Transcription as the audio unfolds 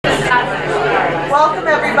Welcome,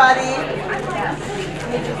 everybody.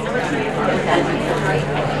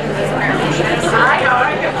 Hi, how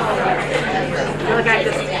are you?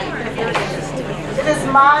 It is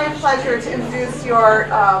my pleasure to introduce your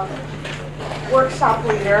workshop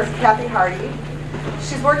leader, Kathy Hardy.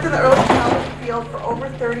 She's worked in the early childhood field for over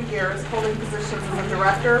 30 years, holding positions as a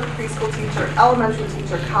director, preschool teacher, elementary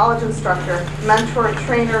teacher, college instructor, mentor,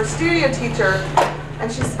 trainer, studio teacher,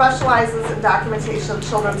 and she specializes in documentation of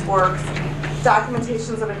children's works,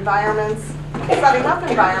 documentations of environments, setting up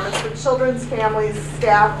environments for children's families,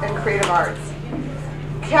 staff, and creative arts.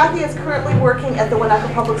 Kathy is currently working at the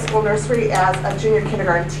Winnetka Public School Nursery as a junior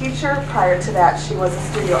kindergarten teacher. Prior to that, she was a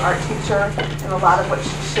studio art teacher, and a lot of what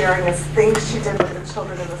she's sharing is things she did with the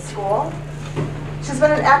children in the school. She's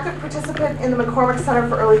been an active participant in the McCormick Center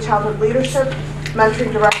for Early Childhood Leadership,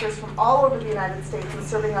 mentoring directors from all over the United States and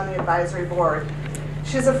serving on the advisory board.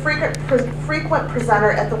 She's a frequent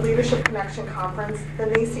presenter at the Leadership Connection Conference, the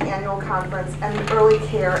NACCE Annual Conference, and the Early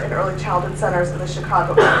Care and Early Childhood Centers in the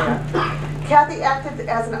Chicago area. Kathy acted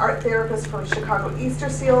as an art therapist for Chicago Easter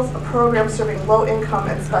Seals, a program serving low-income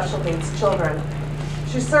and special needs children.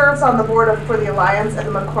 She serves on the board for the Alliance and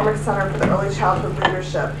the McCormick Center for the Early Childhood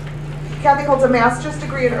Leadership. Kathy holds a master's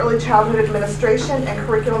degree in early childhood administration and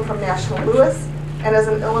curriculum from National Louis, and has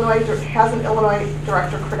an Illinois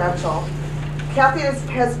director credential. Kathy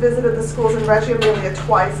has visited the schools in Reggio Emilia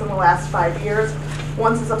twice in the last 5 years,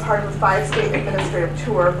 once as a part of a 5-state administrative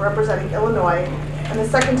tour representing Illinois, and the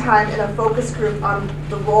second time in a focus group on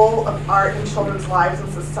the role of art in children's lives in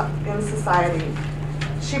society.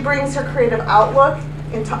 She brings her creative outlook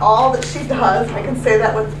into all that she does, I can say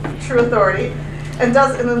that with true authority, and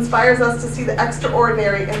inspires us to see the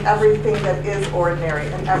extraordinary in everything that is ordinary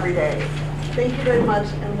and everyday. Thank you very much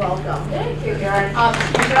and welcome. Thank you, Karen. You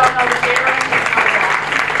should all know the favorite.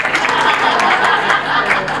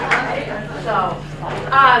 So,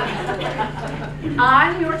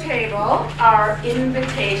 on your table are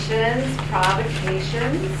invitations,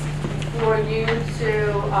 provocations for you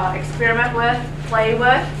to experiment with, play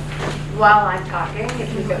with while I'm talking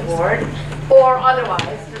if you get bored, or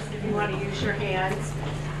otherwise, just if you want to use your hands.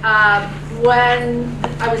 When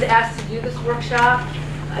I was asked to do this workshop,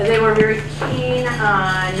 they were very keen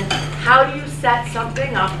on how do you set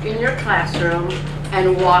something up in your classroom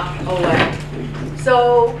and walk away.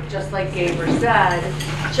 So, just like Gaber said,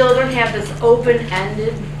 children have this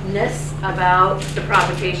open-endedness about the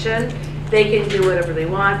provocation. They can do whatever they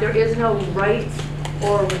want. There is no right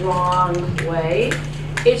or wrong way.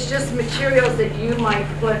 It's just materials that you might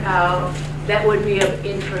put out that would be of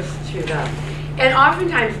interest to them. And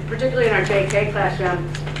oftentimes, particularly in our JK classroom,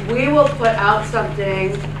 we will put out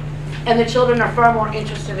something and the children are far more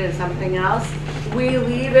interested in something else. We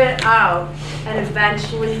leave it out and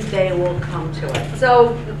eventually they will come to it.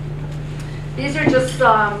 So these are just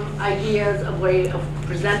some ideas of way of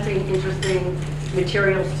presenting interesting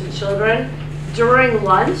materials to children. During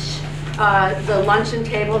lunch, the luncheon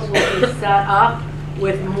tables will be set up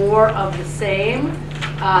with more of the same,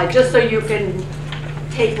 just so you can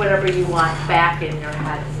take whatever you want back in your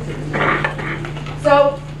heads.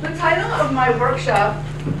 So the title of my workshop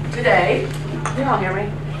today, you all hear me?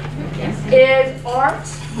 Yes. Is Art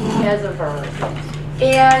as a Verb.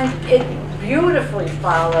 And it beautifully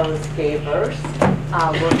follows Gaber's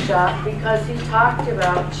workshop because he talked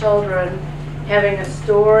about children having a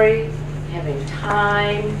story, having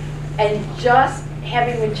time, and just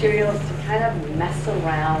having materials to kind of mess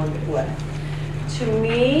around with. To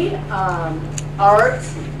me, art,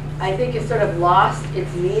 I think, has sort of lost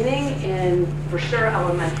its meaning in, for sure,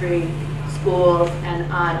 elementary schools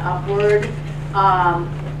and on upward.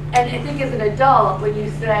 And I think as an adult, when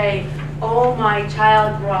you say, oh, my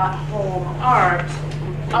child brought home art,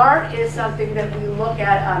 art is something that we look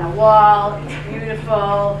at on a wall. It's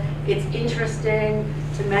beautiful, it's interesting.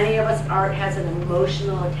 To many of us, art has an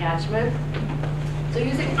emotional attachment. So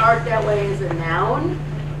using art that way is a noun,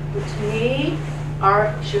 but to me,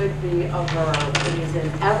 art should be a verb. It is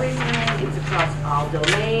in everything, it's across all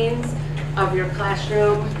domains of your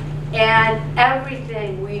classroom, and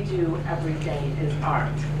everything we do every day is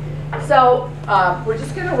art. So we're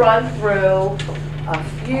just going to run through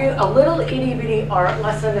a little itty-bitty art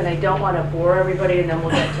lesson, and I don't want to bore everybody, and then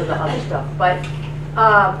we'll get to the other stuff. But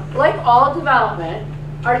like all development,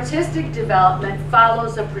 artistic development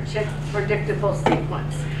follows a predictable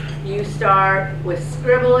sequence. You start with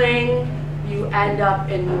scribbling, you end up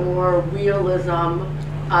in more realism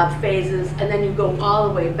phases, and then you go all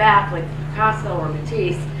the way back, like Picasso or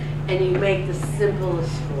Matisse, and you make the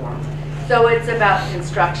simplest form. So it's about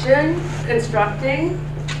construction, constructing,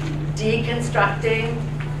 deconstructing,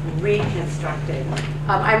 reconstructing.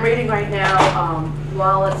 I'm reading right now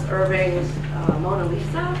Wallace Irving's Mona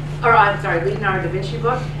Lisa, or I'm sorry, Leonardo da Vinci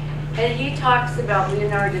book, and he talks about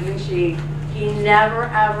Leonardo da Vinci. He never,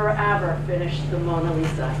 ever, ever finished the Mona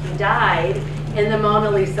Lisa. He died, and the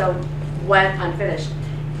Mona Lisa went unfinished.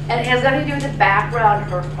 And it has nothing to do with the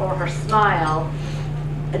background or her smile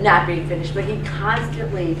not being finished, but he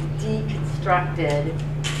constantly deconstructed,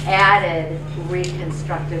 added,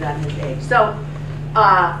 reconstructed on his age. So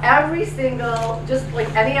every single, just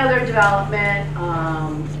like any other development,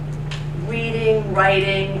 reading,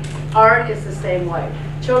 writing, art is the same way.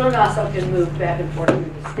 Children also can move back and forth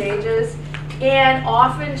through the stages. And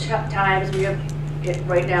oftentimes we have,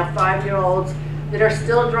 right now, 5-year-olds that are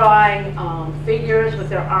still drawing figures with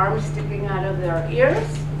their arms sticking out of their ears,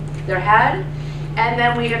 their head. And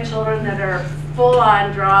then we have children that are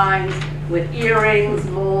full-on drawings with earrings,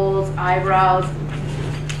 moles, eyebrows,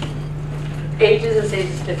 ages and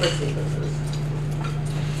stages, different sequences.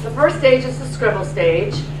 The first stage is the scribble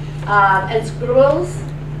stage. And scribbles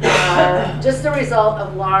just a result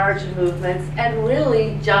of large movements and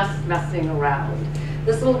really just messing around.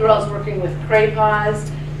 This little girl is working with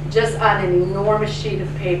crayons just on an enormous sheet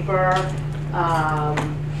of paper.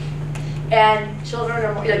 And children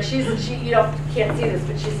are, like she you know, can't see this,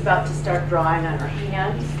 but she's about to start drawing on her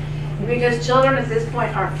hands. Because children at this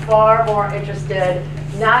point are far more interested,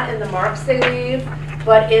 not in the marks they leave,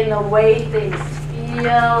 but in the way things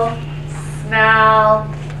feel, smell,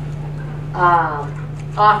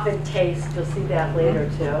 often taste. You'll see that later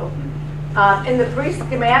too. In the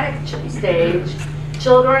pre-schematic stage,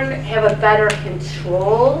 children have a better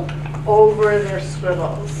control over their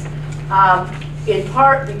scribbles. In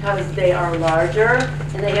part because they are larger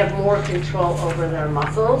and they have more control over their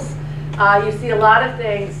muscles. You see a lot of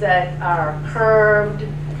things that are curved,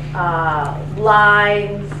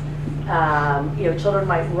 lines. You know, children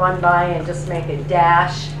might run by and just make a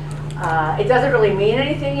dash. It doesn't really mean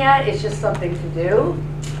anything yet, it's just something to do.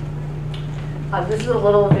 This is a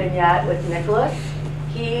little vignette with Nicholas.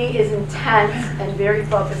 He is intense and very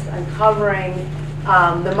focused on covering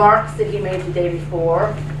the marks that he made the day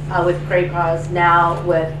before with crayons, now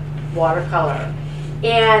with watercolor.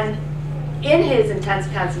 And in his intense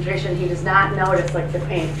concentration, he does not notice like the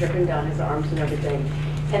paint dripping down his arms and everything.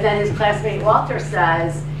 And then his classmate Walter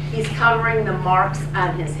says he's covering the marks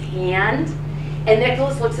on his hand. And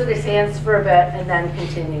Nicholas looks at his hands for a bit and then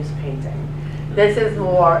continues painting. This is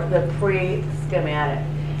more the pre-schematic.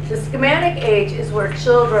 The schematic age is where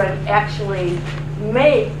children actually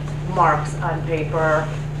make marks on paper.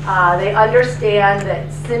 They understand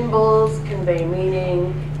that symbols convey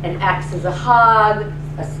meaning. An X is a hug,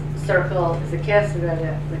 a circle is a kiss,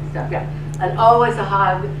 an O is a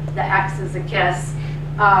hug, the X is a kiss.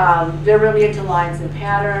 They're really into lines and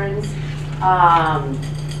patterns.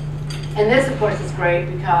 And this, of course, is great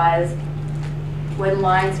because when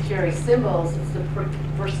lines carry symbols, it's the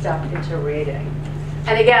first step into reading.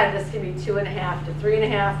 And again, this can be 2.5 to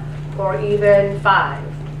 3.5, or even 5.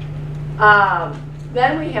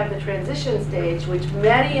 Then we have the transition stage, which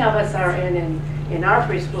many of us are in our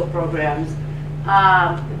preschool programs.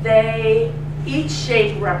 Each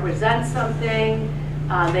shape represents something.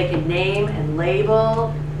 They can name and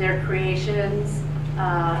label their creations.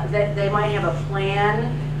 They might have a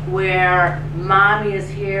plan where mommy is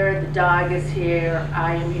here, the dog is here,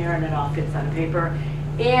 I am here, and it all fits on paper.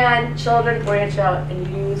 And children branch out and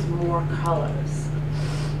use more colors.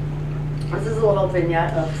 This is a little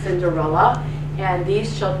vignette of Cinderella, and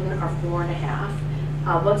these children are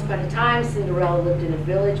 4.5. Once upon a time, Cinderella lived in a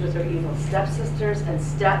village with her evil stepsisters and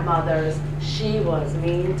stepmothers. She was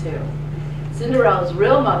mean too. Cinderella's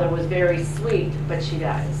real mother was very sweet, but she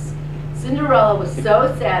dies. Cinderella was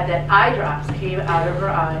so sad that eye drops came out of her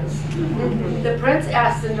eyes. The prince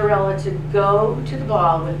asked Cinderella to go to the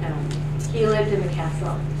ball with him. He lived in the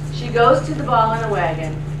castle. She goes to the ball in a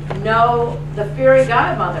wagon. No, the fairy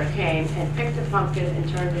godmother came and picked a pumpkin and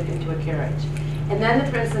turned it into a carriage. And then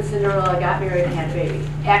the prince and Cinderella got married and had a baby.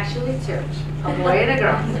 Actually 2, a boy and a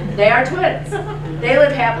girl. They are twins. They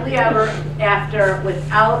live happily ever after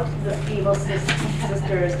without the evil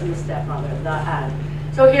sisters and the stepmother, the end.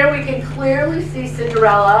 So here we can clearly see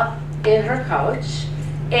Cinderella in her coach,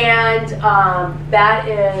 and that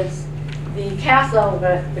is the castle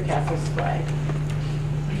with the castle display.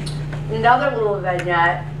 Another little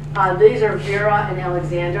vignette, these are Vera and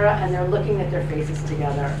Alexandra, and they're looking at their faces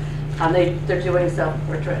together. They're doing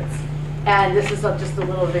self-portraits. And this is just a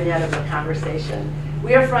little vignette of a conversation.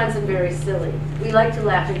 We are friends and very silly. We like to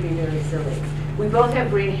laugh and be very silly. We both have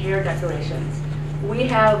green hair decorations.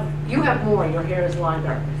 You have more, your hair is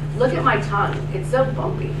longer. Look at my tongue, it's so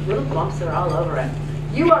bumpy. Little bumps are all over it.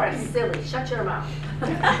 You are a silly. Shut your mouth.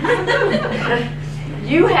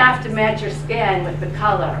 You have to match your skin with the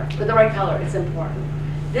color, with the right color. It's important.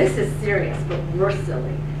 This is serious, but we're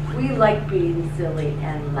silly. We like being silly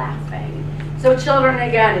and laughing. So children,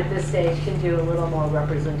 again, at this stage can do a little more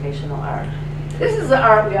representational art. This is the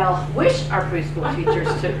art we all wish our preschool teachers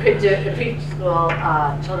could do,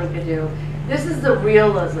 preschool children could do. This is the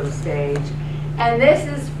realism stage, and this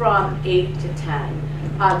is from 8 to 10.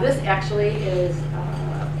 This actually is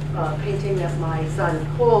a painting that my son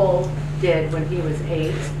Cole did when he was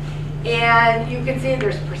 8. And you can see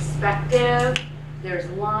there's perspective, there's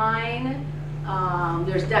line,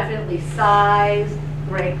 there's definitely size,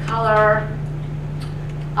 great color.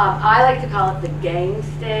 I like to call it the gang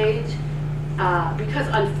stage because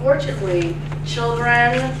unfortunately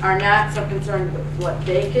children are not so concerned with what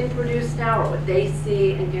they can produce now or what they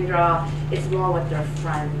see and can draw. It's more what their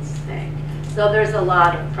friends think. So there's a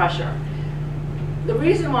lot of pressure. The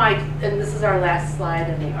reason why, and this is our last slide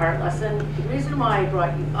in the art lesson, the reason why I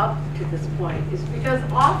brought you up to this point is because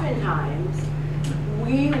oftentimes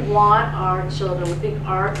we want our children, we think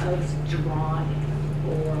art is drawing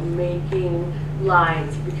or making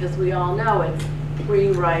lines because we all know it's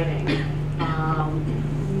pre-writing.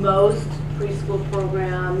 Most preschool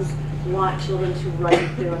programs want children to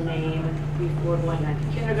write their name before going on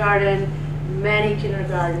to kindergarten. Many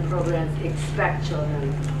kindergarten programs expect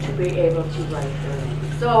children to be able to write their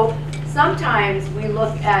name. So sometimes we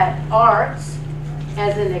look at arts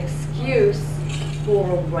as an excuse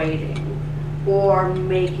for writing or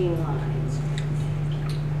making lines.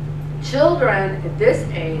 Children at this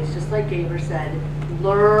age, just like Gaber said,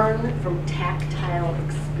 learn from tactile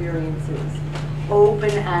experiences,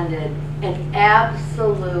 open-ended, and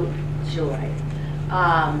absolute joy.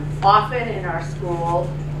 Often in our school,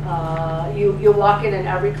 you walk in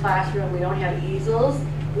every classroom, we don't have easels,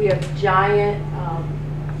 we have giant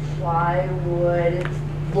plywood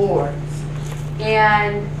boards.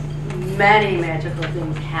 And many magical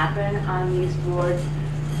things happen on these boards,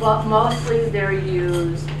 but mostly they're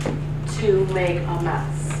used to make a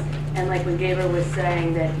mess. And like when Gabriel was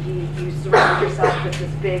saying that you surround yourself with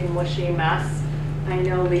this big mushy mess. I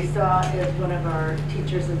know Lisa is one of our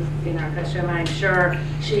teachers in our classroom, and I'm sure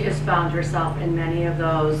she has found herself in many of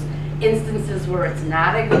those instances where it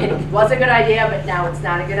was a good idea, but now it's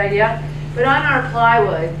not a good idea. But on our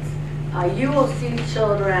plywoods, you will see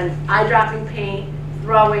children eye-dropping paint,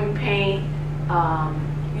 throwing paint,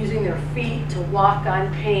 using their feet to walk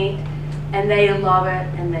on paint, and they love it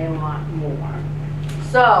and they want more.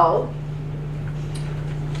 So,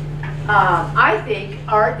 I think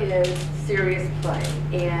art is serious play,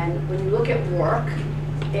 and when you look at work,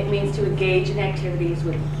 it means to engage in activities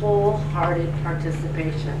with wholehearted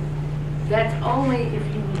participation. That's only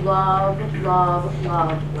if you love, love,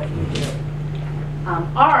 love what you do.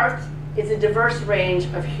 Art is a diverse range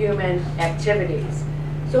of human activities.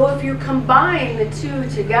 So if you combine the two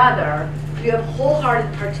together, you have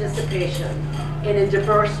wholehearted participation in a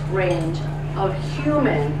diverse range of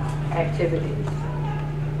human activities.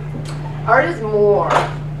 Art is more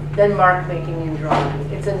than mark making and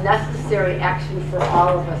drawing. It's a necessary action for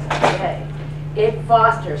all of us today. It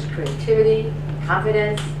fosters creativity,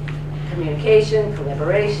 confidence, communication,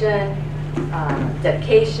 collaboration,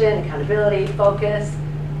 dedication, accountability, focus,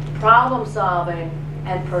 problem solving,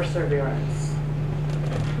 and perseverance.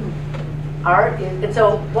 Art is, and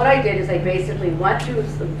so what I did is I basically went through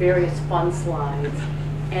some various fun slides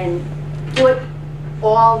and put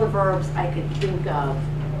all the verbs I could think of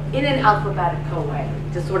in an alphabetical way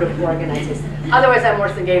to sort of organize this. Otherwise, I'm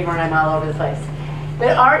worse than Gaber and I'm all over the place.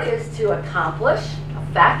 But art is to accomplish,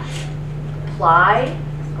 affect, apply,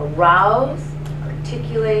 arouse,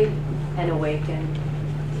 articulate, and awaken.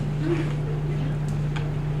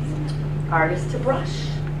 Art is to brush.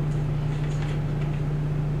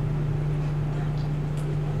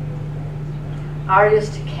 Art is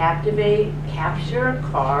to captivate, capture,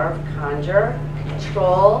 carve, conjure,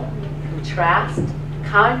 control, contrast,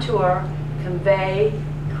 contour, convey,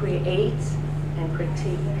 create, and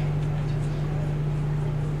critique.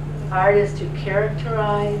 Art is to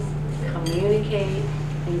characterize, communicate,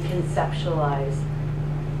 and conceptualize.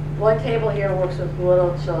 One table here works with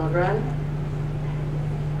little children.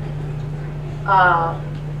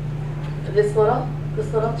 This little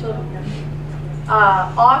children.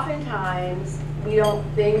 Oftentimes, we don't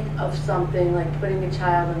think of something like putting a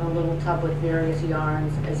child in a little tub with various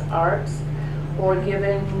yarns as arts, or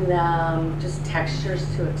giving them just textures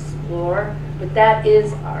to explore, but that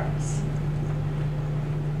is arts.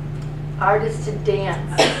 Art is to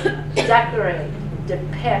dance, decorate,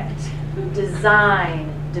 depict,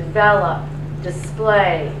 design, develop,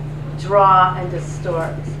 display, draw and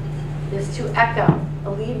distort. It is to echo,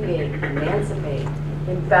 alleviate, emancipate,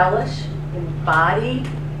 embellish, embody,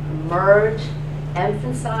 merge,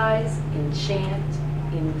 emphasize, enchant,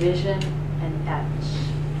 envision, and etch.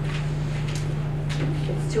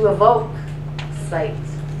 It's to evoke, cite,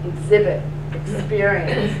 exhibit,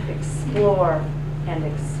 experience, explore, and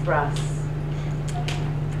express.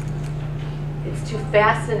 It's to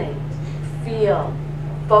fascinate, feel,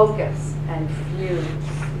 focus, and fuse.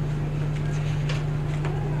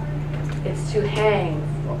 It's to hang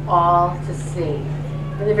for all to see.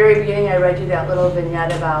 In the very beginning, I read you that little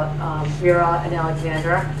vignette about Vera and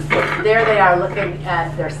Alexandra. There they are looking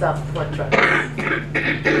at their self-portraits.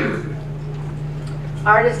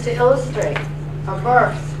 Art is to illustrate,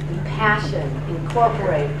 immerse, impassion,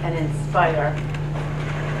 incorporate, and inspire.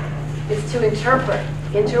 It's to interpret,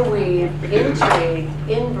 interweave, intrigue,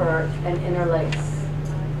 invert, and interlace.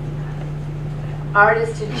 Art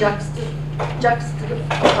is to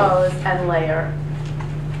juxtapose and layer.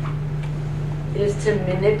 It is to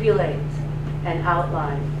manipulate and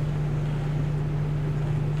outline.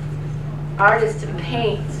 Art is to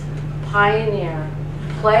paint, pioneer,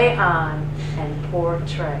 play on, and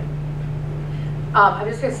portray. I'm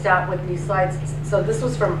just going to stop with these slides. So this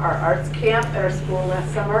was from our arts camp at our school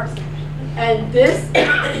last summer. And this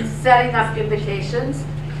is setting up invitations.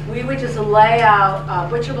 We would just lay out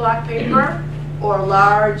butcher block paper or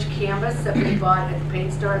large canvas that we bought at the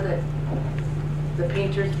paint store that the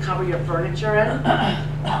painters cover your furniture in.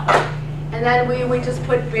 And then we would just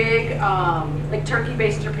put big, like turkey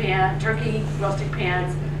roasting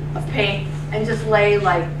pans of paint and just lay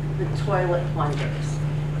like the toilet plungers.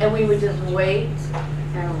 And we would just wait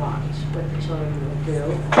and watch what the children would do.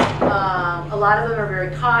 A lot of them are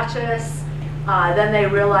very cautious. Then they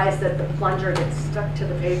realize that the plunger gets stuck to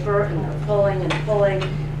the paper and they're pulling and pulling.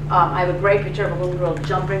 I have a great picture of a little girl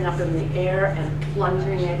jumping up in the air and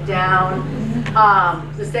plunging it down.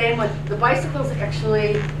 The same with the bicycles.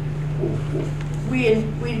 Actually, we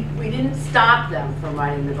didn't stop them from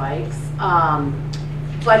riding the bikes.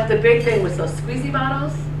 But the big thing was those squeezy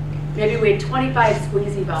bottles. Maybe we had 25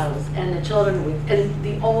 squeezy bottles, and the children would, and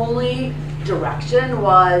the only direction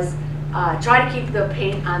was try to keep the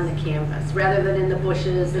paint on the canvas rather than in the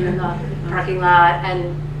bushes and in the parking lot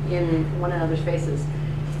and in one another's faces.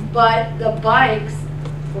 But the bikes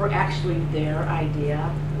were actually their idea,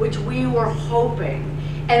 which we were hoping.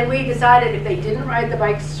 And we decided if they didn't ride the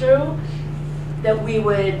bikes through, that we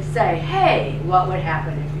would say, hey, what would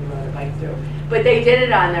happen if you rode a bike through? But they did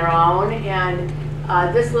it on their own, and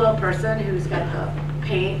this little person who's got the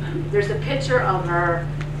paint, there's a picture of her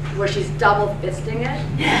where she's double fisting it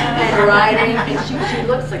and riding, and she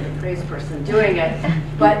looks like a crazy person doing it,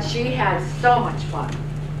 but she has so much fun.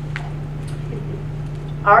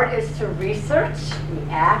 Art is to research,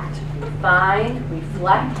 react, refine,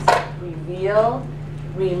 reflect, reveal,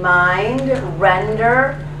 remind,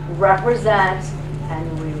 render, represent,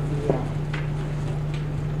 and reveal.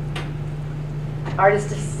 Art is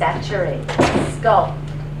to saturate, sculpt,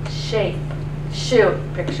 shape, shoot,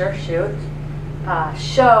 picture, shoot,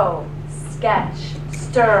 show, sketch,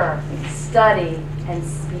 stir, study, and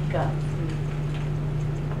speak of.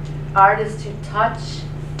 Art is to touch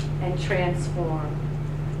and transform.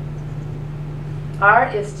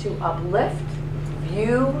 Art is to uplift,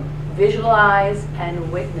 view, visualize,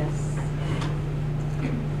 and witness.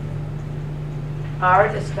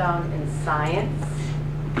 Art is found in science,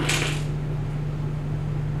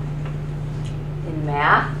 in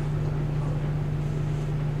math,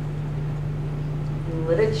 in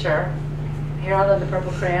literature. Harold and the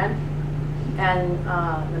Purple Crayon, and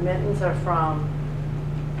the mittens are from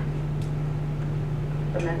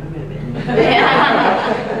the mitten.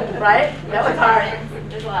 Right? That was hard.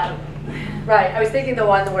 There's a lot of them. Right. I was thinking the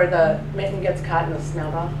one where the mitten gets caught in the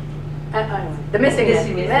snowball. The missing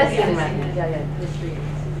mitten. Missing mitten. Yeah. Mystery.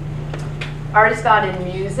 Art is found in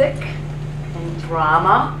music and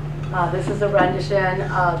drama. This is a rendition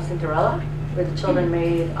of Cinderella, where the children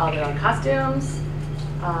made all their own costumes.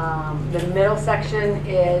 The middle section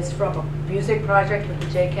is from a music project that the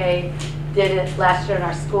JK did it last year in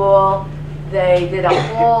our school. They did a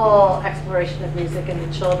whole exploration of music and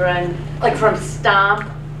the children, like from Stomp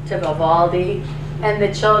to Vivaldi, and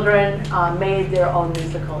the children made their own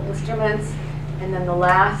musical instruments. And then the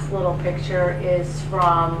last little picture is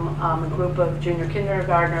from a group of junior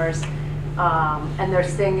kindergartners, and they're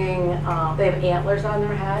singing, they have antlers on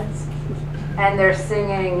their heads, and they're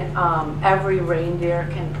singing Every Reindeer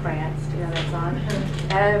Can Prance. Do you know that song?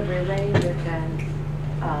 Every reindeer can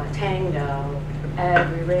tango,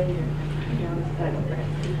 every reindeer can,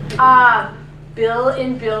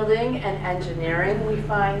 In building and engineering, we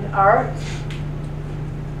find art.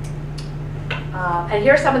 And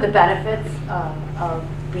here are some of the benefits of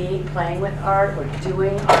playing with art or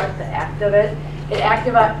doing art, the act of it. It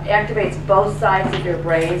activates both sides of your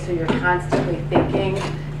brain, so you're constantly thinking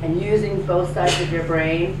and using both sides of your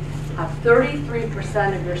brain.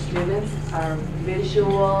 33% of your students are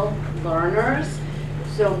visual learners,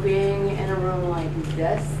 so being in a room like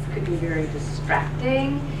this could be very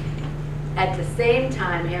distracting. At the same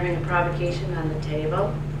time, having a provocation on the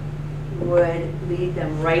table would lead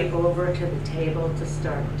them right over to the table to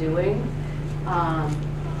start doing.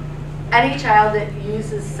 Any child that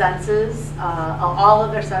uses senses, all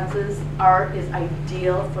of their senses, art is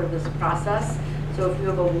ideal for this process. So if you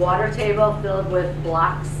have a water table filled with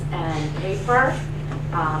blocks and paper,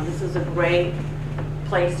 this is a great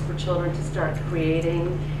place for children to start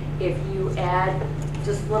creating. If you add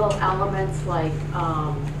just little elements like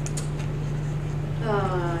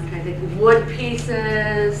wood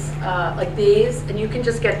pieces, like these, and you can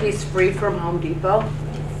just get these free from Home Depot.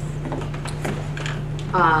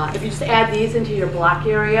 If you just add these into your block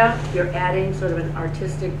area, you're adding sort of an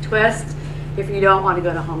artistic twist. If you don't want to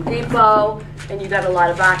go to Home Depot and you got a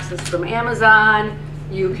lot of boxes from Amazon,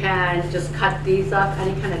 you can just cut these up,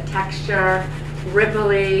 any kind of texture,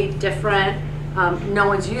 ripply, different. No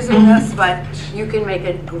one's using this, but you can make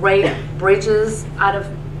a great bridges out of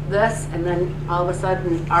this, and then all of a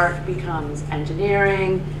sudden art becomes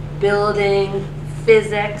engineering, building,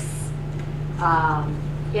 physics.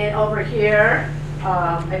 Over here,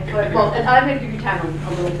 I put, well, and I'm going to give you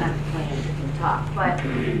a little time to plan if you talk, but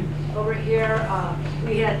over here,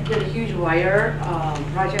 we did a huge wire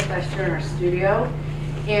project last year in our studio,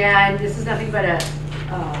 and this is nothing but a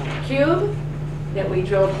cube that we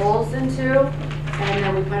drilled holes into, and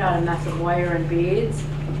then we put out a mess of wire and beads,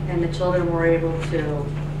 and the children were able to,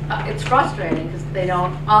 it's frustrating because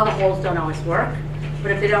all the holes don't always work,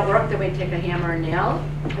 but if they don't work, then we take a hammer and nail,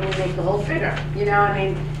 and we make the holes bigger, you know, I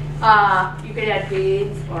mean, you could add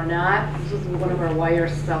beads or not. This is one of our wire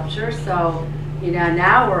sculptures, so, you know,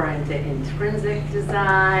 now we're into intrinsic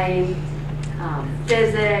design,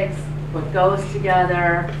 physics, what goes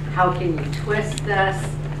together, how can you twist this,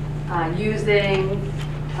 using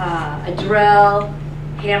a drill,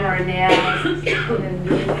 hammer and nails, and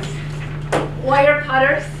these wire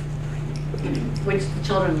cutters, which the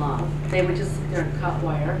children love. They would just sit there and cut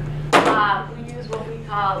wire. We use what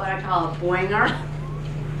I call a boinger,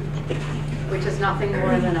 which is nothing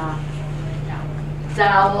more than a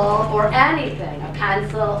dowel or anything, a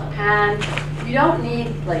pencil, a pen. You don't need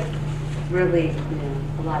like really,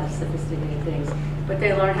 a lot of sophisticated things, but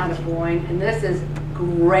they learn how to boing, and this is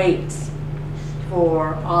great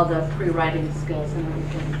for all the pre-writing skills and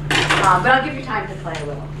everything. But I'll give you time to play a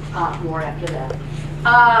little more after that.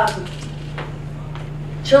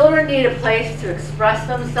 Children need a place to express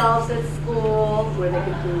themselves at school where they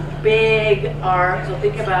can do big art. So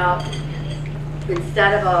think about,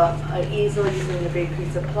 instead of an easel, using a big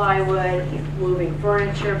piece of plywood, moving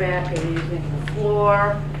furniture back and using the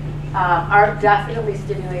floor. Art definitely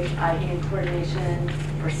stimulates eye-hand coordination,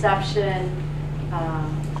 perception.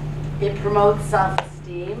 It promotes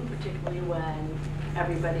self-esteem, particularly when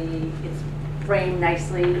everybody is framed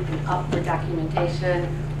nicely and up for documentation,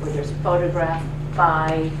 where there's photograph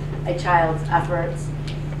by a child's efforts.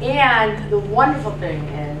 And the wonderful thing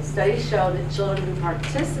is, studies show that children who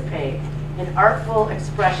participate in artful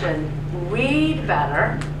expression read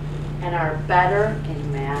better and are better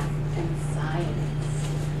in math and science.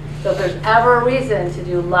 So if there's ever a reason to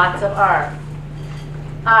do lots of art,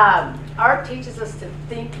 art teaches us to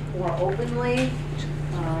think more openly.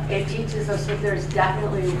 It teaches us that there's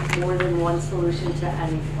definitely more than one solution to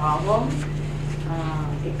any problem.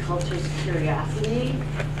 It cultures curiosity.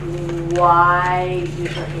 Why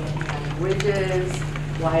use our hand on ridges?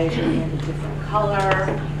 Why is your hand a different color?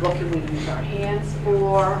 What can we use our hands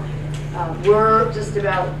for? We're just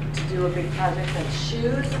about to do a big project on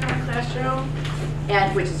shoes in our classroom,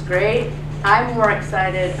 and which is great. I'm more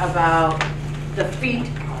excited about the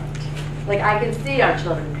feet part. Like, I can see our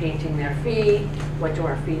children painting their feet. What do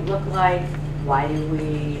our feet look like? Why do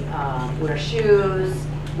we wear shoes?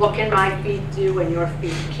 What can my feet do and your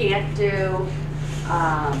feet can't do?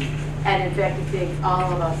 And in fact, I think all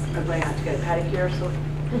of us are going to have to get a pedicure, so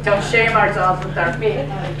don't shame ourselves with our feet.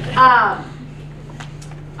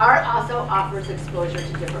 Art also offers exposure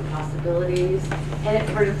to different possibilities, and it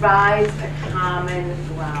provides a common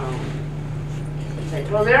ground.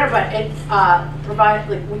 Well, there, but it provides,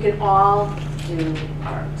 like, we can all do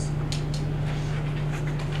art.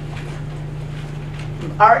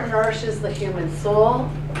 Art nourishes the human soul,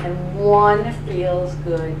 and one feels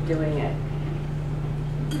good doing it.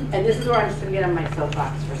 and this is where I'm just going to get on my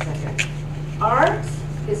soapbox for a second. Art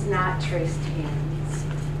is not traced hands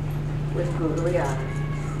with googly eyes.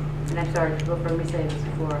 And I'm sorry, people have heard me say this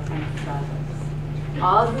before, I'm sorry.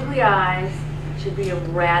 All googly eyes should be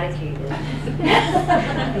eradicated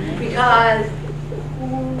because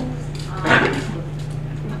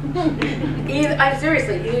I'm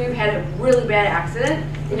seriously, either you've had a really bad accident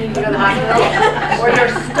and you need to go to the hospital, or you're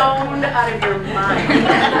stoned out of your mind.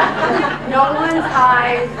 No one's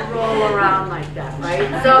eyes roll around like that,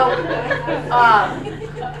 right? So,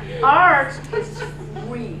 art is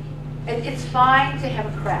free. And it's fine to have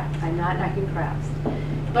a craft. I'm not knocking crafts.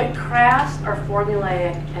 But crafts are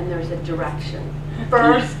formulaic and there's a direction.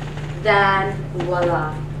 First, then,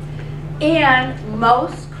 voila. And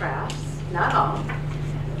most crafts, not all,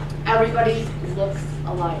 everybody looks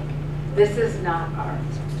alike. This is not art.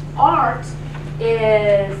 Art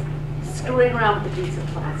is screwing around with a piece of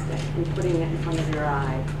plastic and putting it in front of your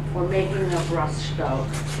eye, or making a brush stroke,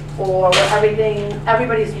 or where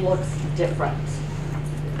everybody's looks different.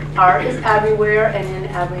 Art is everywhere and in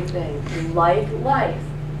everything. Like life,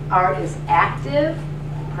 art is active,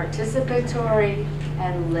 participatory,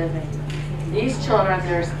 and living. These children,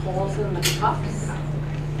 there's holes in the cups,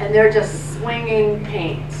 and they're just swinging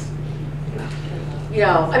paint. You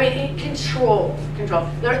know, I mean, control.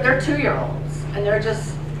 They're 2-year-olds, and they're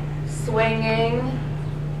just swinging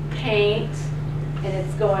paint, and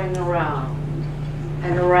it's going around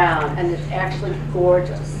and around, and it's actually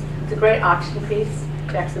gorgeous. It's a great auction piece.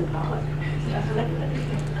 Jackson Pollock.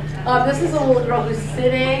 This is a little girl who's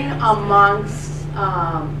sitting amongst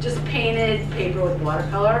just painted paper with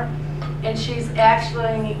watercolor, and she's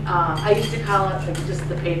actually, I used to call it like just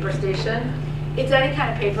the paper station. It's any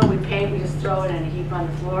kind of paper we paint, we just throw it in a heap on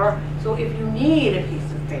the floor. So if you need a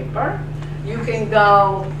piece of paper, you can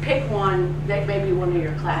go pick one that maybe one of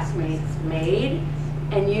your classmates made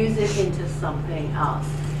and use it into something else.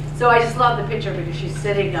 So I just love the picture because she's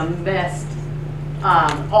sitting amidst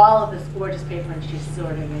all of this gorgeous paper and she's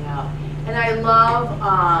sorting it out. And I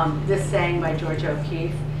love this saying by George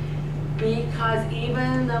O'Keeffe, because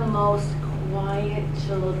even the most quiet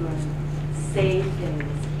children say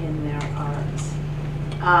things in their art.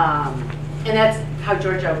 And that's how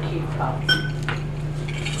George O'Keeffe felt.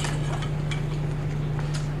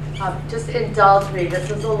 Just indulge me,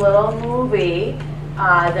 this is a little movie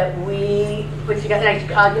that we put together.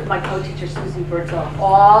 I'll give my co-teacher Susie Birdsall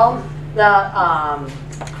all the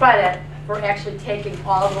credit for actually taking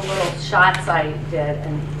all the little shots I did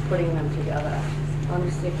and putting them together. Let me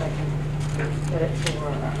see if I can get it to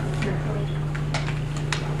work.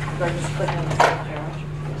 So I just put them here.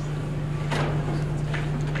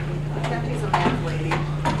 She's a math lady.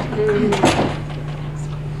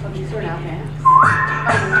 Oh, these are not math.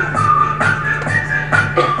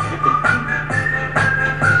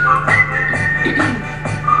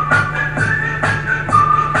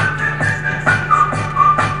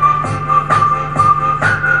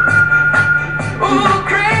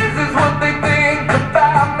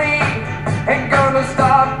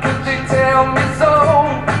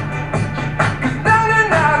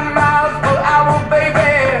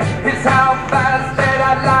 Fast that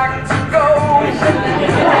I'd like to go.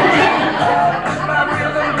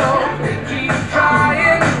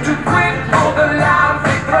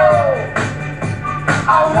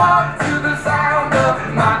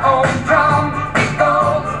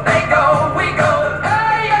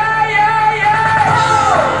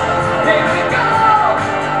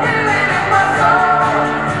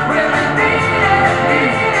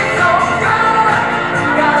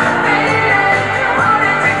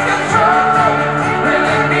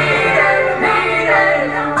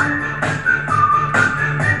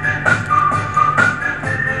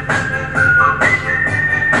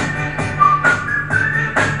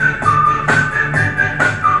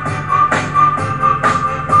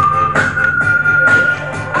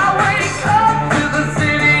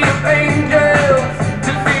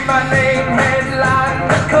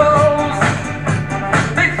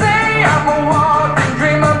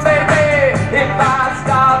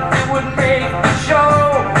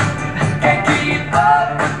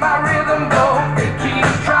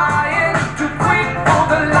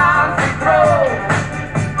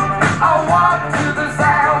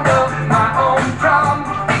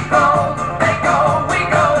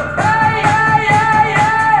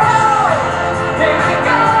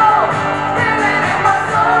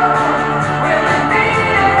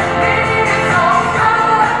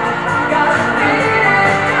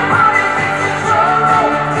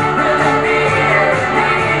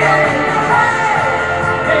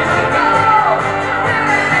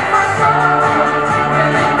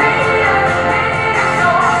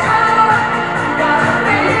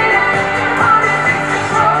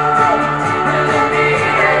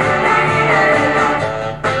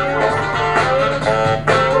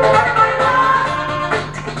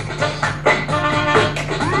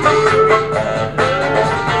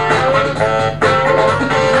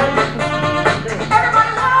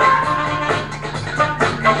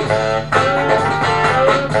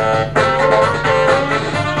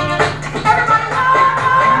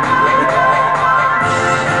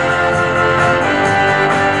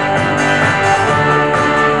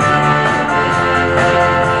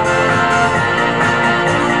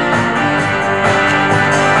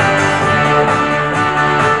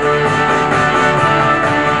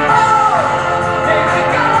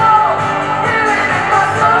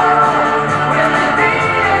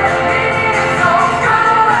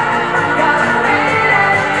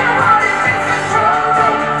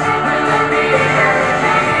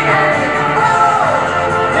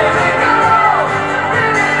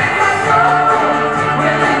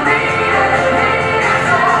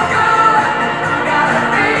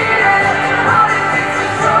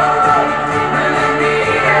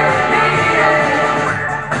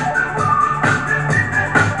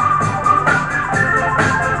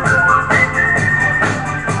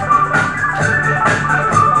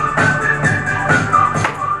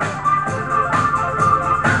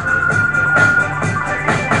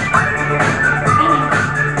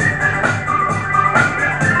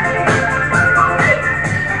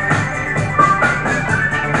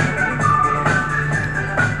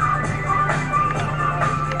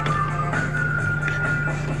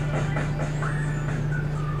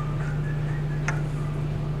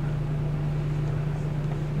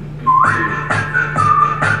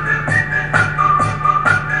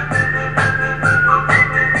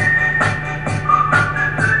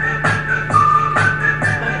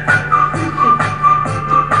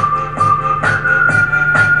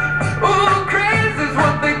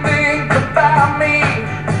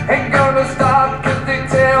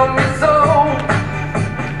 tell me so.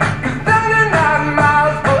 'Cause 99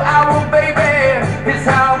 miles per hour, baby, is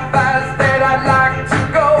how fast that I'd like to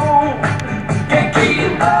go. Can't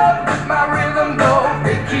keep up with my rhythm though.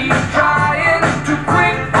 They keep trying to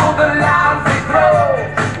quick for the lines they throw.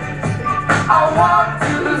 I walk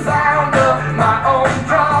to the sound of my own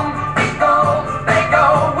drum. It goes, they go,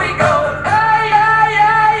 we go. Hey, yeah,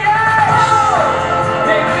 yeah, yeah. Oh,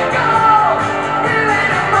 here we go. Really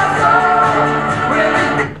in my soul.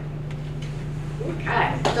 Really. Okay,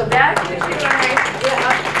 so that gives you an idea.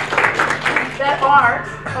 That art,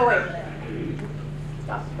 oh wait,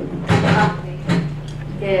 stop.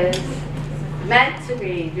 Is meant to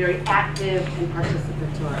be very active and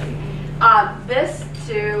participatory. This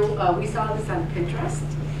too, we saw this on Pinterest,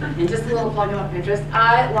 and just a little plug about Pinterest.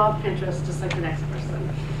 I love Pinterest just like the next person.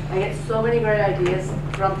 I get so many great ideas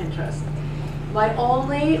from Pinterest. My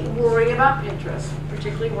only worry about Pinterest,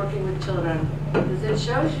 particularly working with children, is it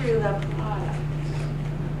shows you the product,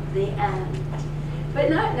 the end, but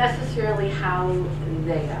not necessarily how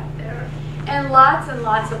they got there. And lots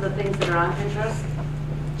of the things that are on Pinterest,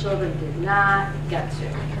 children did not get to,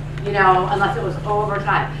 you know, unless it was over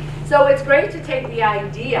time. So it's great to take the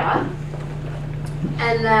idea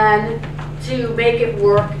and then to make it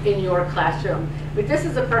work in your classroom. But this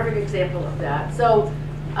is a perfect example of that. So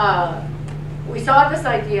we saw this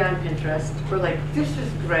idea on Pinterest. We're like, this is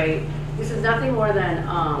great. This is nothing more than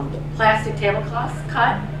plastic tablecloths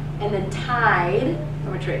cut and then tied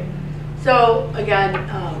from a tree. So again,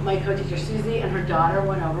 my co-teacher Susie and her daughter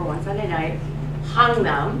went over one Sunday night, hung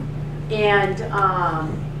them, and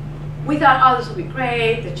we thought, oh, this will be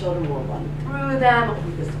great. The children will run through them. It will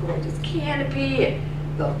be this gorgeous canopy, and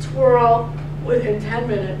they'll twirl. Within 10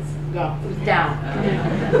 minutes, go, it was down.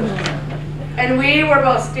 And we were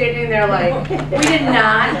both standing there like, we did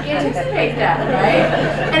not anticipate that, right?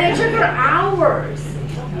 And it took her hours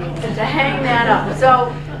to hang that up.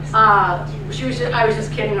 So I was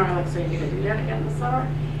just kidding her, like, so you're gonna do that again this summer?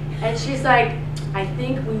 And she's like, I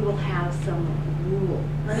think we will have some rules.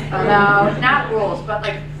 Not rules, but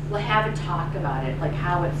like, we'll have a talk about it, like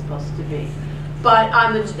how it's supposed to be. But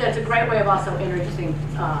that's a great way of also introducing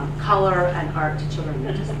color and art to children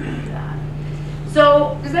that just do that.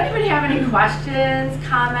 So, does anybody have any questions,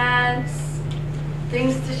 comments,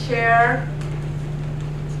 things to share?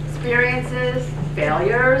 Experiences,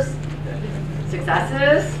 failures,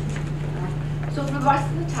 successes? So for the rest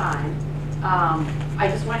of the time, I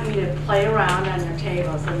just want you to play around on your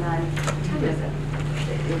tables, and then, what time is it?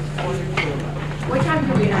 What time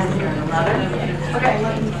do we end here, 11? Okay,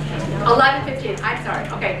 11:15, I'm sorry.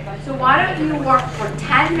 Okay, so why don't you work for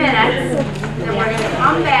 10 minutes, and then we're going to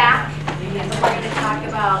come back, and we're going to talk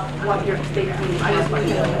about what you're thinking. I just want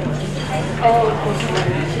you to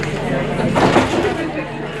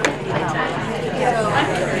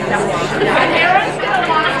and Aaron's going to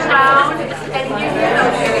walk around and give you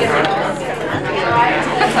those signals. All right?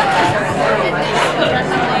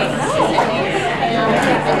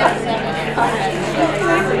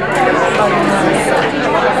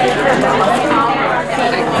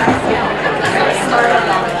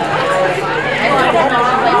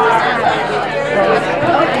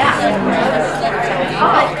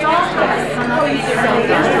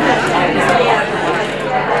 Oh,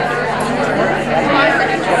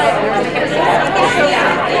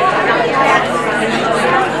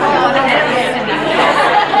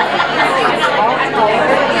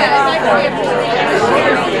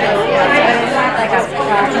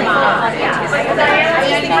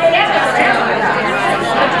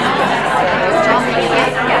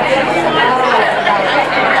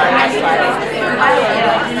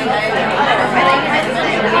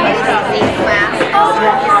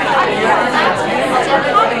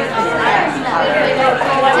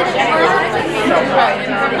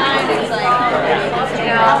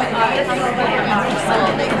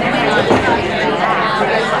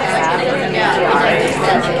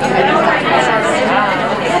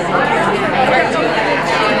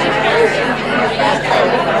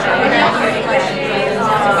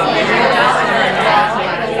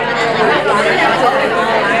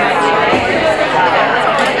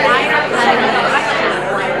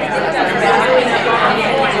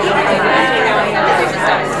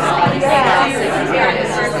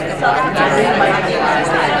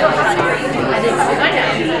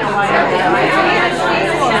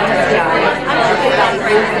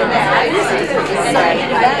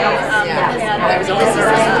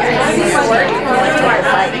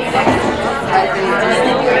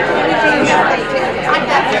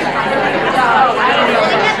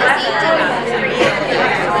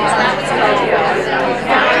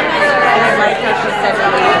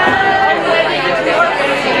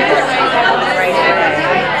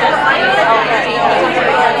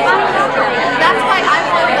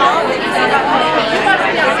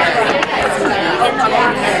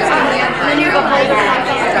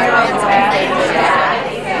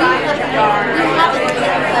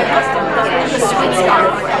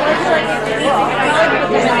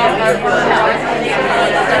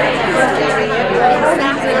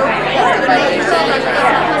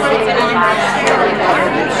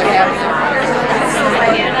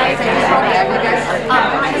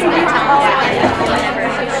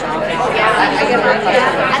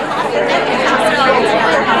 Whatever.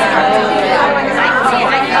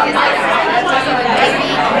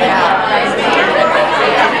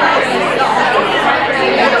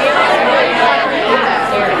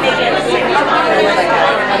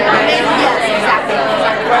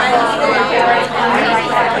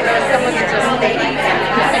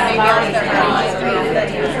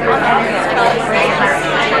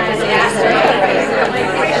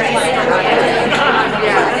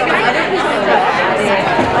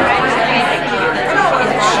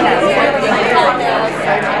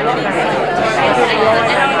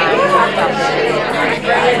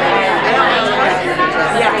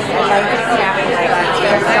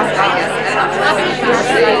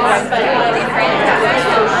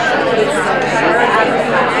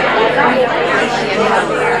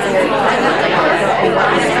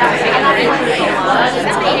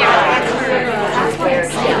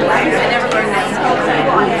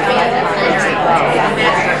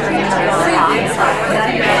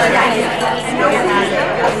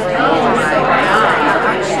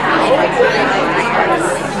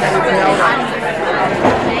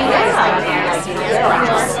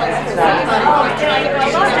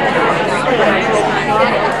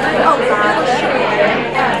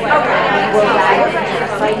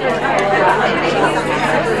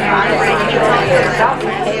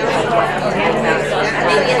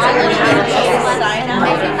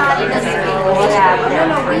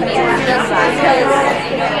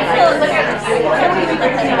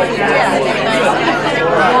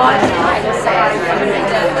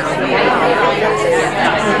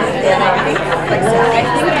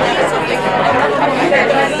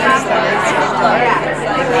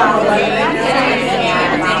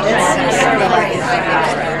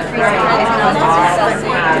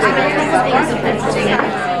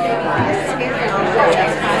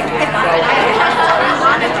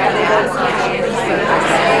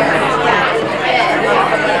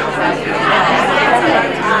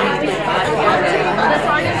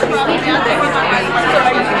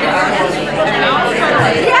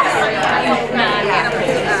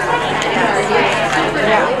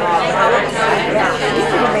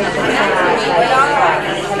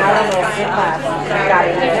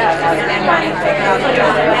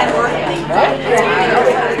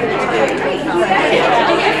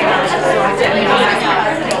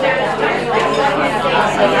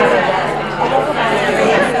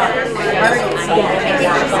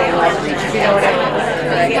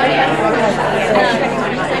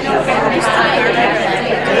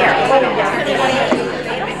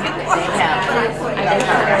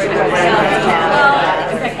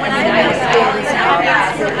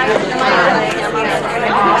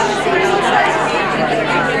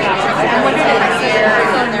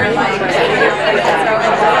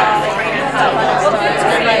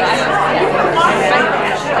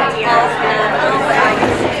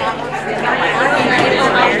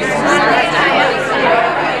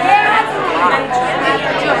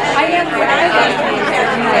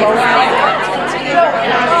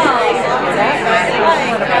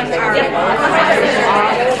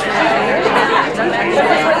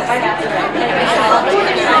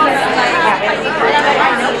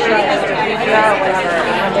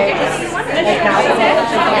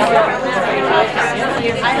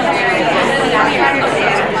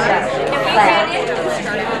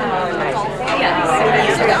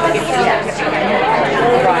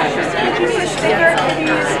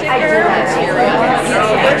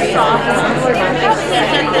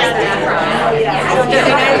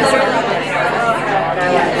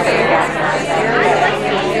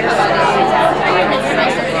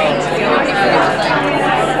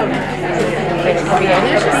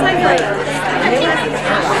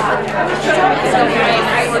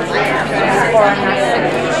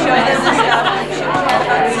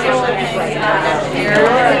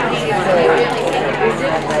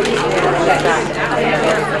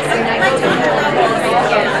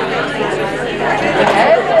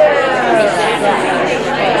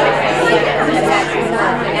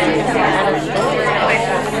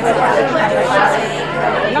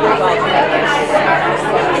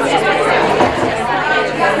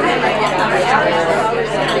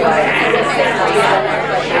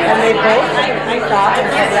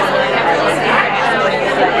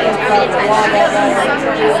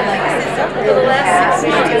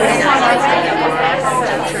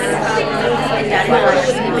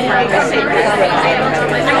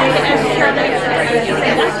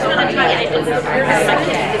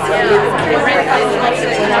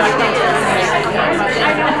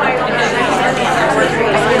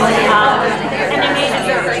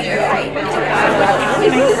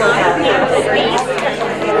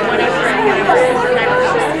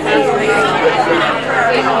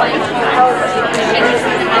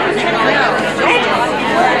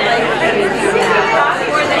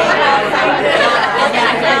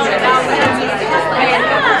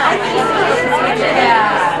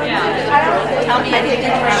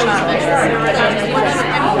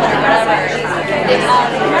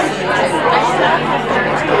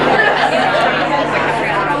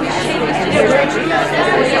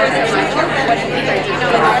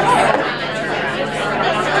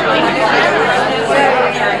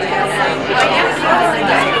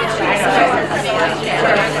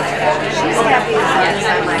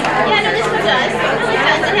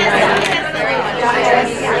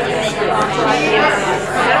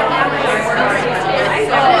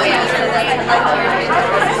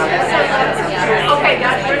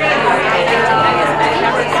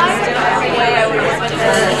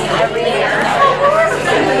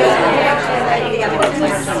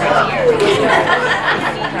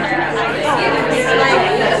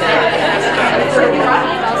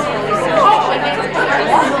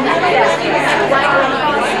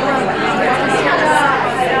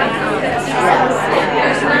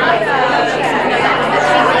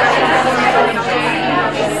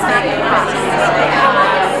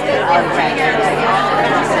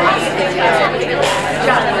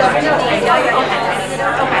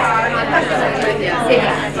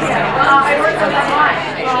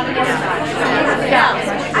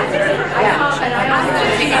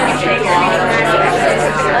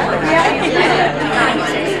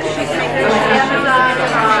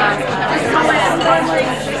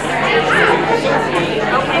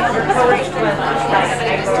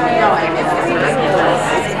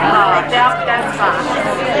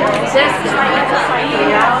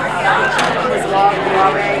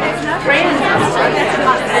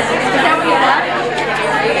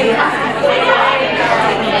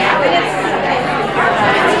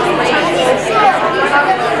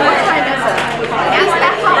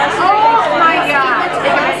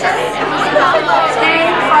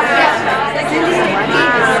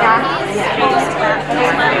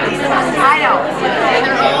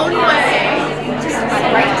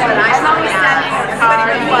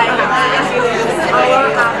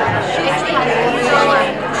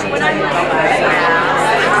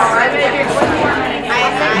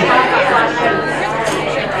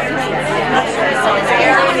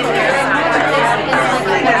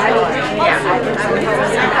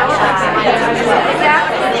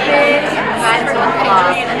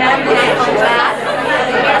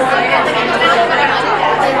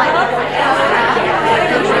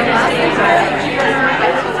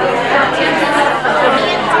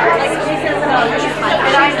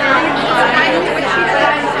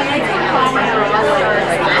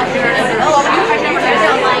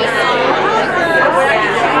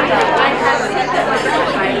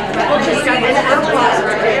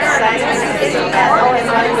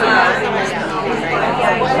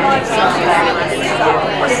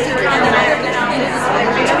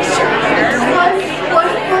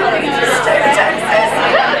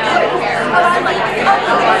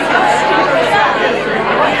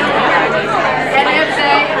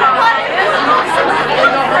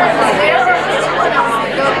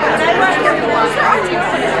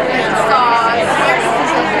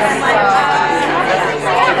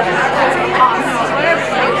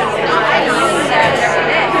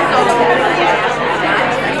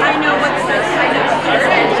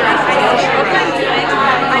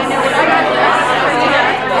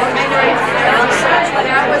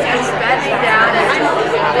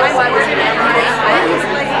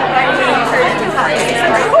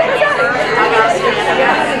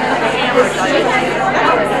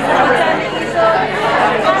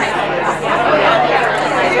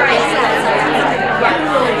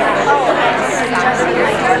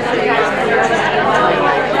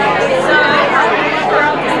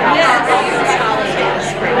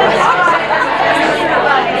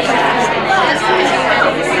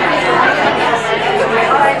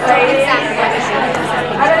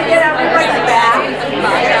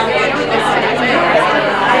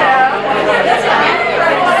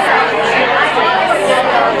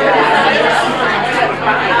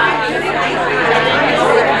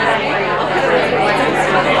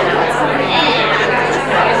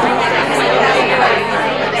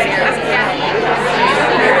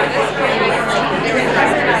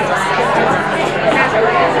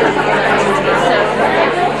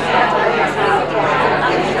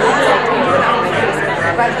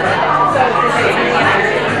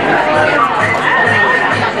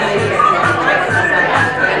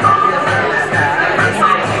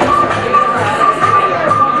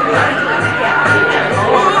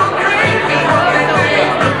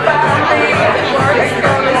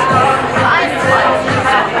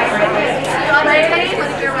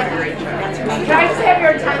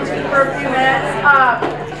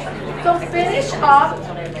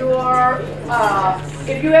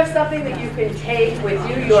 If you have something that you can take with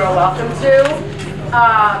you, you are welcome to.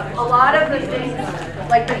 A lot of the things,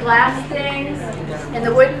 like the glass things and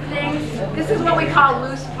the wooden things, this is what we call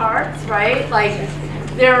loose parts, right? Like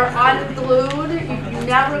they're unglued. You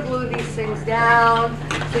never glue these things down,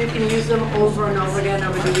 so you can use them over and over again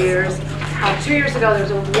over the years. 2 years ago, there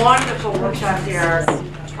was a wonderful workshop here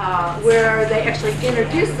where they actually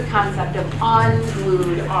introduced the concept of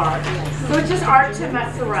unglued art. So it's just art to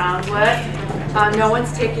mess around with. No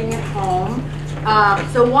one's taking it home.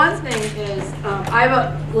 So one thing is, I have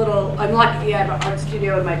a little, I'm lucky, I have an art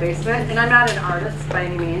studio in my basement, and I'm not an artist by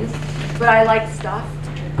any means, but I like stuff.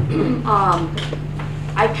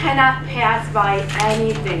 I cannot pass by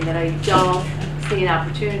anything that I don't see an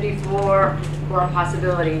opportunity for or a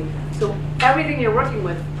possibility. So everything you're working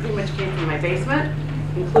with pretty much came from my basement,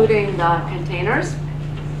 including the containers.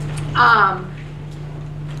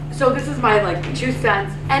 So this is my 2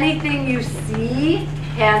 cents. Anything you see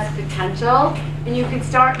has potential, and you can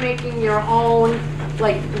start making your own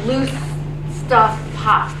loose stuff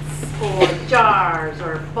pots or jars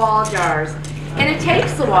or ball jars. And it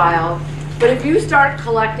takes a while, but if you start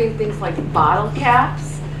collecting things like bottle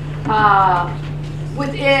caps,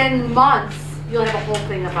 within months you'll have a whole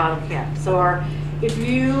thing of bottle caps. Or if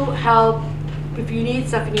you need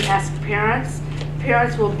stuff and you ask parents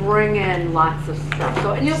will bring in lots of stuff.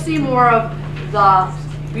 So, and you'll see more of the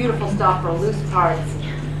beautiful stuff or loose parts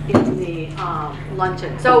in the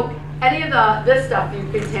luncheon. So any of this stuff you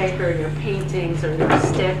can take, or your paintings or your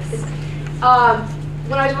sticks.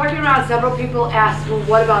 When I was walking around, several people asked, well,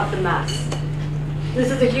 what about the mess?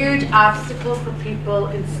 This is a huge obstacle for people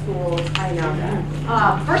in schools, I know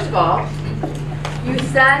that. First of all, you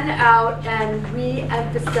send out and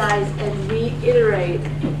re-emphasize and reiterate.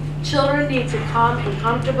 Children need to come in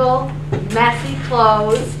comfortable, messy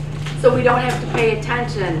clothes, so we don't have to pay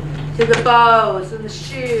attention to the bows and the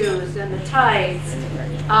shoes and the tights.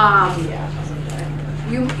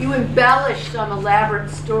 You embellish some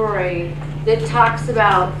elaborate story that talks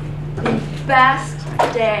about The best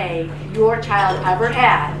day your child ever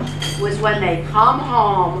had was when they come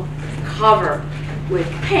home covered with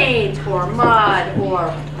paint or mud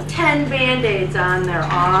or 10 Band-Aids on their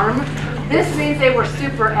arm. This means they were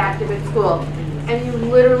super active at school. And you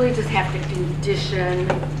literally just have to condition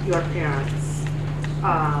your parents.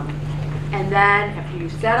 And then after you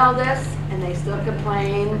said all this and they still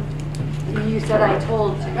complain, you said I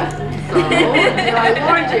told you, so I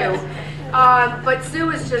warned you. But Sue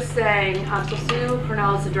was just saying, so Sue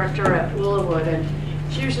Purnell is the director at Willowwood, and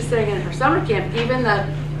she was just saying in her summer camp, even the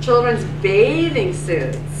children's bathing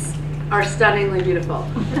suits are stunningly beautiful.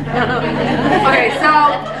 Okay,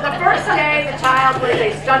 so the first day the child wears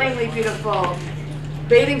a stunningly beautiful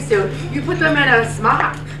bathing suit, you put them in a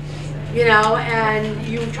smock, you know, and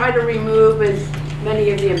you try to remove as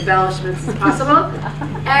many of the embellishments as possible.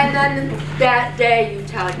 And then that day you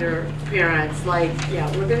tell your parents, like, yeah,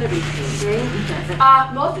 we're going to be painting.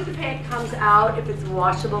 Most of the paint comes out, if it's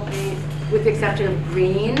washable paint, with the exception of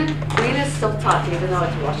green. Green is still tough, even though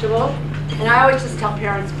it's washable. And I always just tell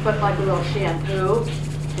parents, put like a little shampoo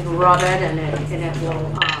and rub it, and it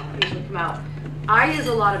will usually come out. I use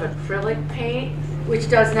a lot of acrylic paint, which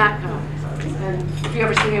does not come out. And if you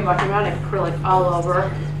ever see me walking around, acrylic all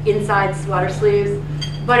over, inside sweater sleeves.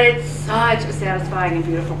 But it's such a satisfying and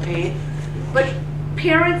beautiful paint. But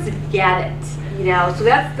parents get it, you know, so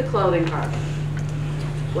that's the clothing part.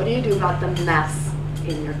 What do you do about the mess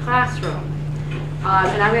in your classroom?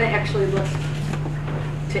 And I'm going to actually look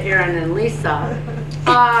to Erin and Lisa.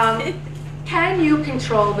 Can you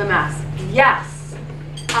control the mess? Yes.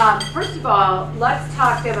 First of all, let's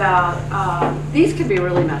talk about, these can be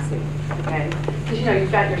really messy, okay? Because you know,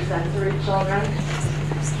 you've got your sensory children.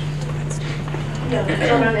 You know, the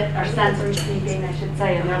children that are sensory speaking, I should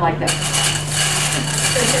say, and they're like this.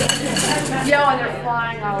 You know, and they're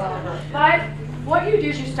flying all over. But what you do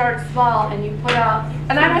is you start small and you put out,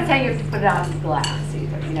 and I'm not saying you have to put it out in glass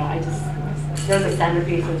either, you know, there's a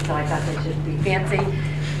centerpiece, so I thought they should be fancy.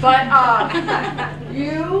 But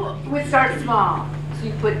you would start small. So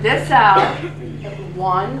you put this out at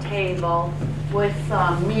one table with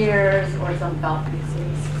some mirrors or some felt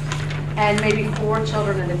pieces. And maybe 4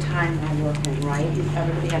 children at a time are working, right?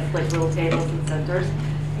 Everybody has like little tables and centers.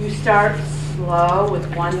 You start slow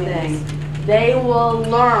with one thing. They will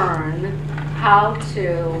learn how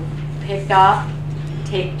to pick up,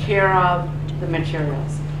 take care of the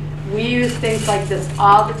materials. We use things like this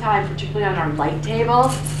all the time, particularly on our light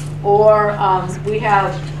table, or we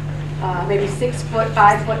have maybe 6-foot,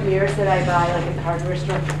 5-foot mirrors that I buy like at the hardware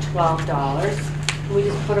store for $12. We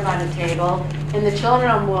just put them on a table, and the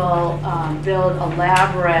children will build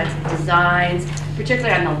elaborate designs,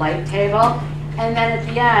 particularly on the light table, and then at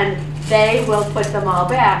the end they will put them all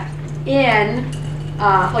back in,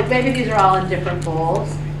 like maybe these are all in different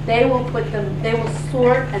bowls. They will put them, they will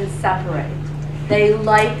sort and separate. They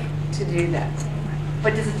like to do that.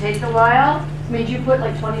 But does it take a while? I mean, do you put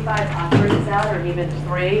like 25 offerings out, or even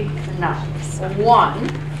 3? No, 1,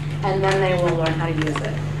 and then they will learn how to use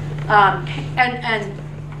it. And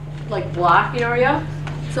like block area.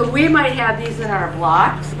 So we might have these in our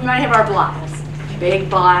blocks. We might have our blocks, big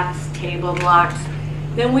blocks, table blocks.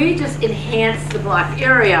 Then we just enhance the block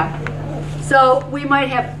area. So we might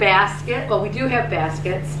have baskets. Well, we do have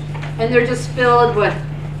baskets, and they're just filled with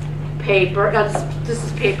paper. Does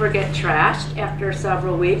this paper get trashed after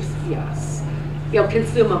several weeks? Yes. You know,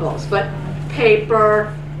 consumables, but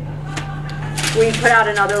paper. We put out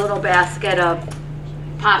another little basket of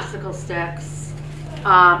popsicle sticks,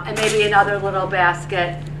 and maybe another little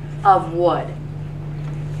basket of wood.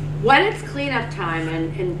 When it's cleanup time,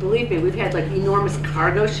 and believe me, we've had like enormous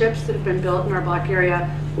cargo ships that have been built in our block area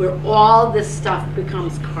where all this stuff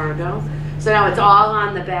becomes cargo. So now it's all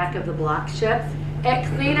on the back of the block ship. At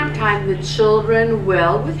cleanup time, the children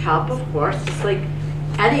will, with help of course, just like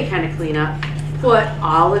any kind of cleanup, put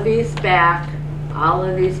all of these back,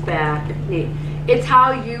 neat. It's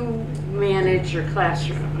how you manage your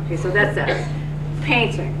classroom. Okay, so that's it.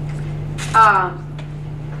 Painting.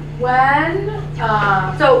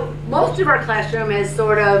 So most of our classroom is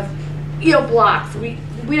sort of, you know, blocks. We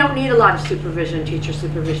don't need a lot of supervision, teacher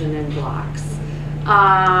supervision in blocks.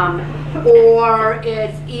 Or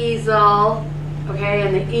it's easel, okay,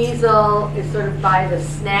 and the easel is sort of by the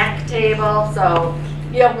snack table. So,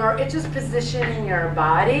 you know, it's just positioning your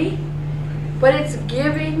body, but it's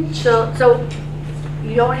giving children, so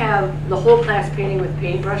you don't have the whole class painting with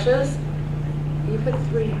paintbrushes. You put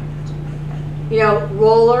 3 out. You know,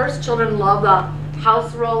 rollers, children love the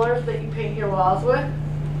house rollers that you paint your walls with.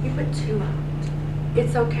 You put 2 out.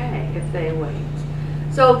 It's okay if they wait.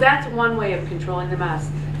 So that's one way of controlling the mess.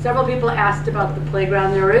 Several people asked about the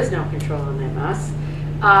playground. There is no control in that mess.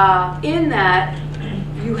 In that,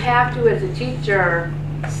 you have to, as a teacher,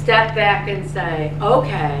 step back and say,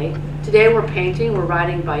 okay, today we're painting, we're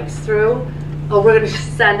riding bikes through. Oh, we're going to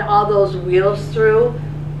send all those wheels through.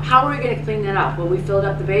 How are we going to clean that up? Well, we filled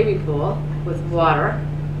up the baby pool with water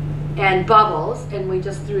and bubbles, and we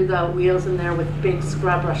just threw the wheels in there with big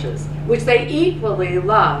scrub brushes, which they equally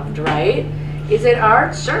loved, right? Is it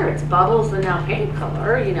art? Sure, it's bubbles and now paint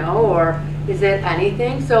color, you know, or is it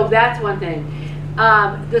anything? So that's one thing.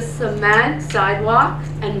 The cement, sidewalk,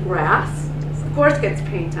 and grass, of course, gets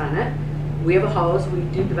paint on it. We have a hose, we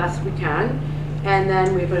do the best we can, and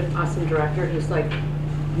then we have an awesome director who's like,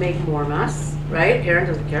 make more mess, right? Erin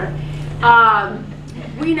doesn't care.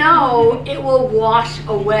 We know it will wash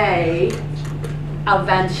away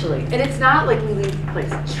eventually. And it's not like we leave the place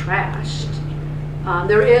trashed.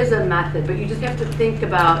 There is a method, but you just have to think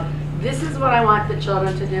about, this is what I want the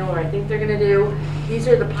children to do, or I think they're going to do. These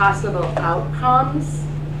are the possible outcomes.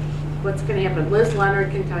 What's going to happen? Liz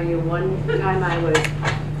Leonard can tell you, one time I was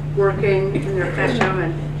working in their classroom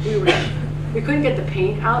and we couldn't get the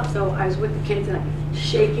paint out, so I was with the kids and I'm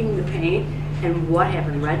shaking the paint, and what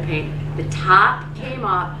happened? Red paint. The top came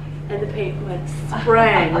off and the paint went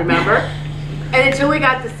spraying, remember? And until we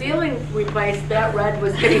got the ceiling replaced, that red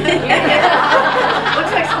was getting painted.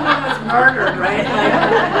 Looks like someone was murdered, right?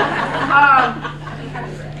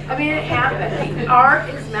 I mean, it happened. Art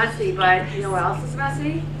is messy, but you know what else is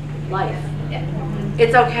messy? Life.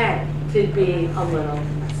 It's okay to be a little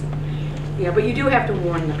messy. Yeah, but you do have to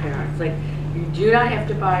warn the parents. Like, you do not have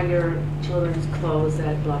to buy your children's clothes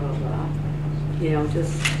at blah, blah, blah. You know,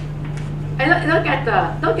 just, and they'll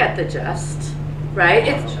get the gist, right?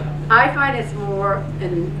 I find it's more,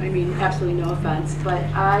 and I mean, absolutely no offense, but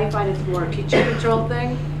I find it's more a teacher control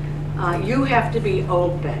thing. You have to be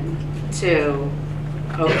open to,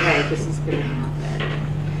 okay, this is going to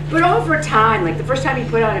happen. But over time, like the first time you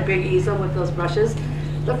put on a big easel with those brushes,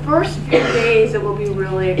 the first few days it will be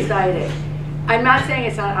really exciting. I'm not saying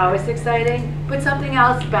it's not always exciting, but something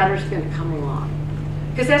else better is going to come along.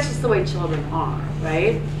 Because that's just the way children are,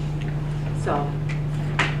 right? So,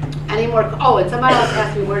 any more? Oh, and somebody else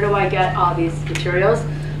asked me, where do I get all these materials?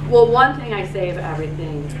 Well, one thing, I save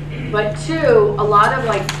everything. But two, a lot of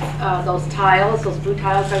like those tiles, those blue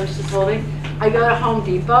tiles I was just holding, I go to Home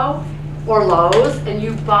Depot or Lowe's, and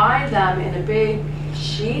you buy them in a big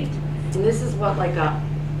sheet. And this is what like a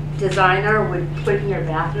designer would put in your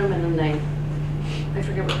bathroom, and then I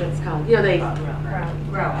forget what that's called. You know, they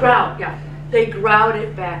grout, yeah. They grout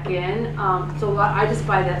it back in. So I just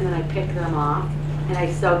buy that and then I pick them off and I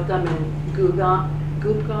soak them in Goop Gone.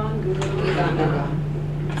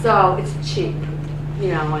 So it's cheap, you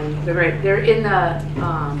know, and they're great. They're in the,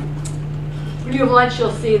 when you have lunch,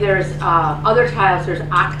 you'll see there's other tiles. There's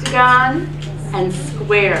octagon and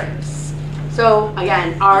squares. So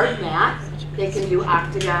again, art, math, they can do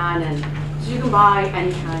octagon, and so you can buy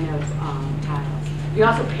any kind of tiles. You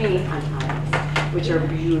can also paint on tiles, which are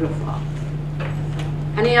beautiful.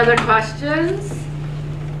 Any other questions?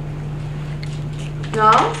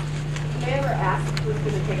 No? Did I ever ask who's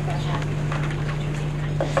going to take that home?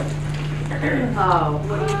 Oh,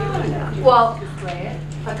 What do you do now? well, Display it?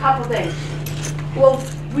 a couple things. Well,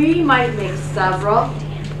 we might make several,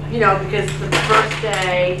 you know, because the first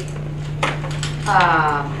day,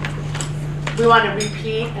 we want to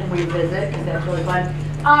repeat and revisit because that's really fun.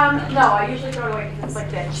 No, I usually throw it away because it's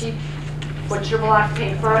like that cheap butcher block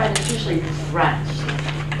paper, and it's usually drenched.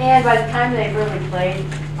 And by the time they've really played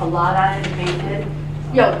a lot on it and painted,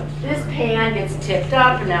 you know, this pan gets tipped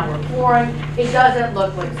up and now we're pouring. It doesn't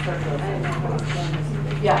look like circular.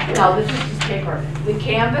 Yeah, no, this is just paper. The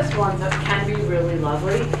canvas ones that can be really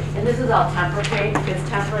lovely, and this is all temper paint because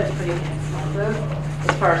temper is pretty expensive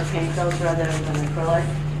as far as paint goes rather than acrylic.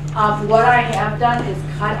 What I have done is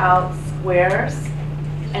cut out squares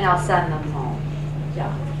and I'll send them home.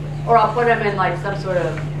 Yeah. Or I'll put them in like some sort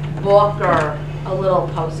of book or a little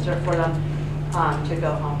poster for them to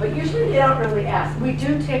go home. But usually they don't really ask. We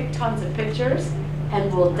do take tons of pictures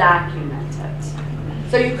and we'll document it.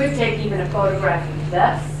 So you could take even a photograph of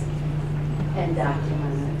this and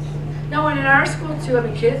document it. No, and in our school too, I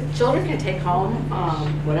mean, children can take home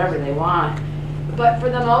whatever they want. But for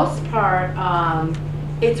the most part,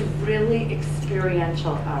 it's really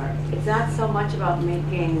experiential art. It's not so much about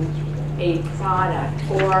making a product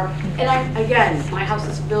again, my house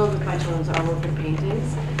is filled with my children's artwork and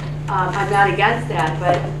paintings. I'm not against that,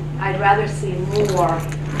 but I'd rather see more,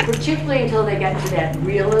 particularly until they get to that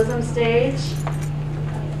realism stage,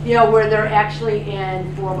 you know, where they're actually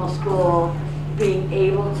in formal school, being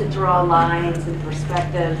able to draw lines and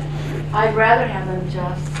perspective. I'd rather have them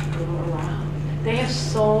just go around. They have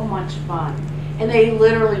so much fun. And they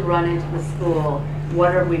literally run into the school,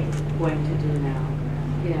 what are we going to do now?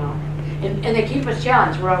 You know, and they keep us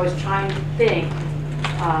challenged. We're always trying to think.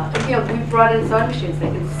 You know, we brought in sewing machines. They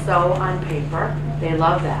can sew on paper. They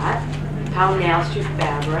love that. Pound nails through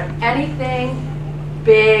fabric. Anything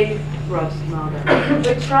big, gross motor.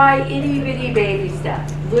 But try itty bitty baby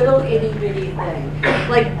steps. Little itty bitty thing.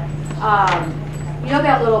 Like, you know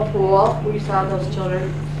that little pool where you saw those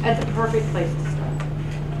children? That's a perfect place to start.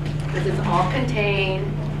 Because it's all contained,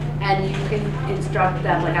 and you can instruct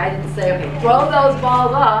them. Like I didn't say, okay, throw those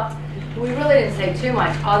balls up. We really didn't say too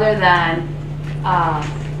much other than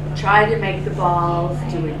try to make the balls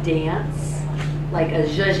do a dance, like a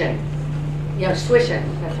zhuzhing. You know, swishing,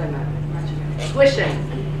 that's what I meant. Swishing.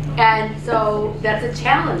 And so that's a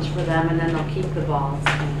challenge for them, and then they'll keep the balls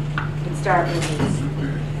and start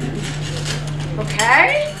moving.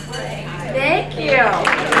 Okay? Thank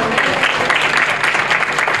you.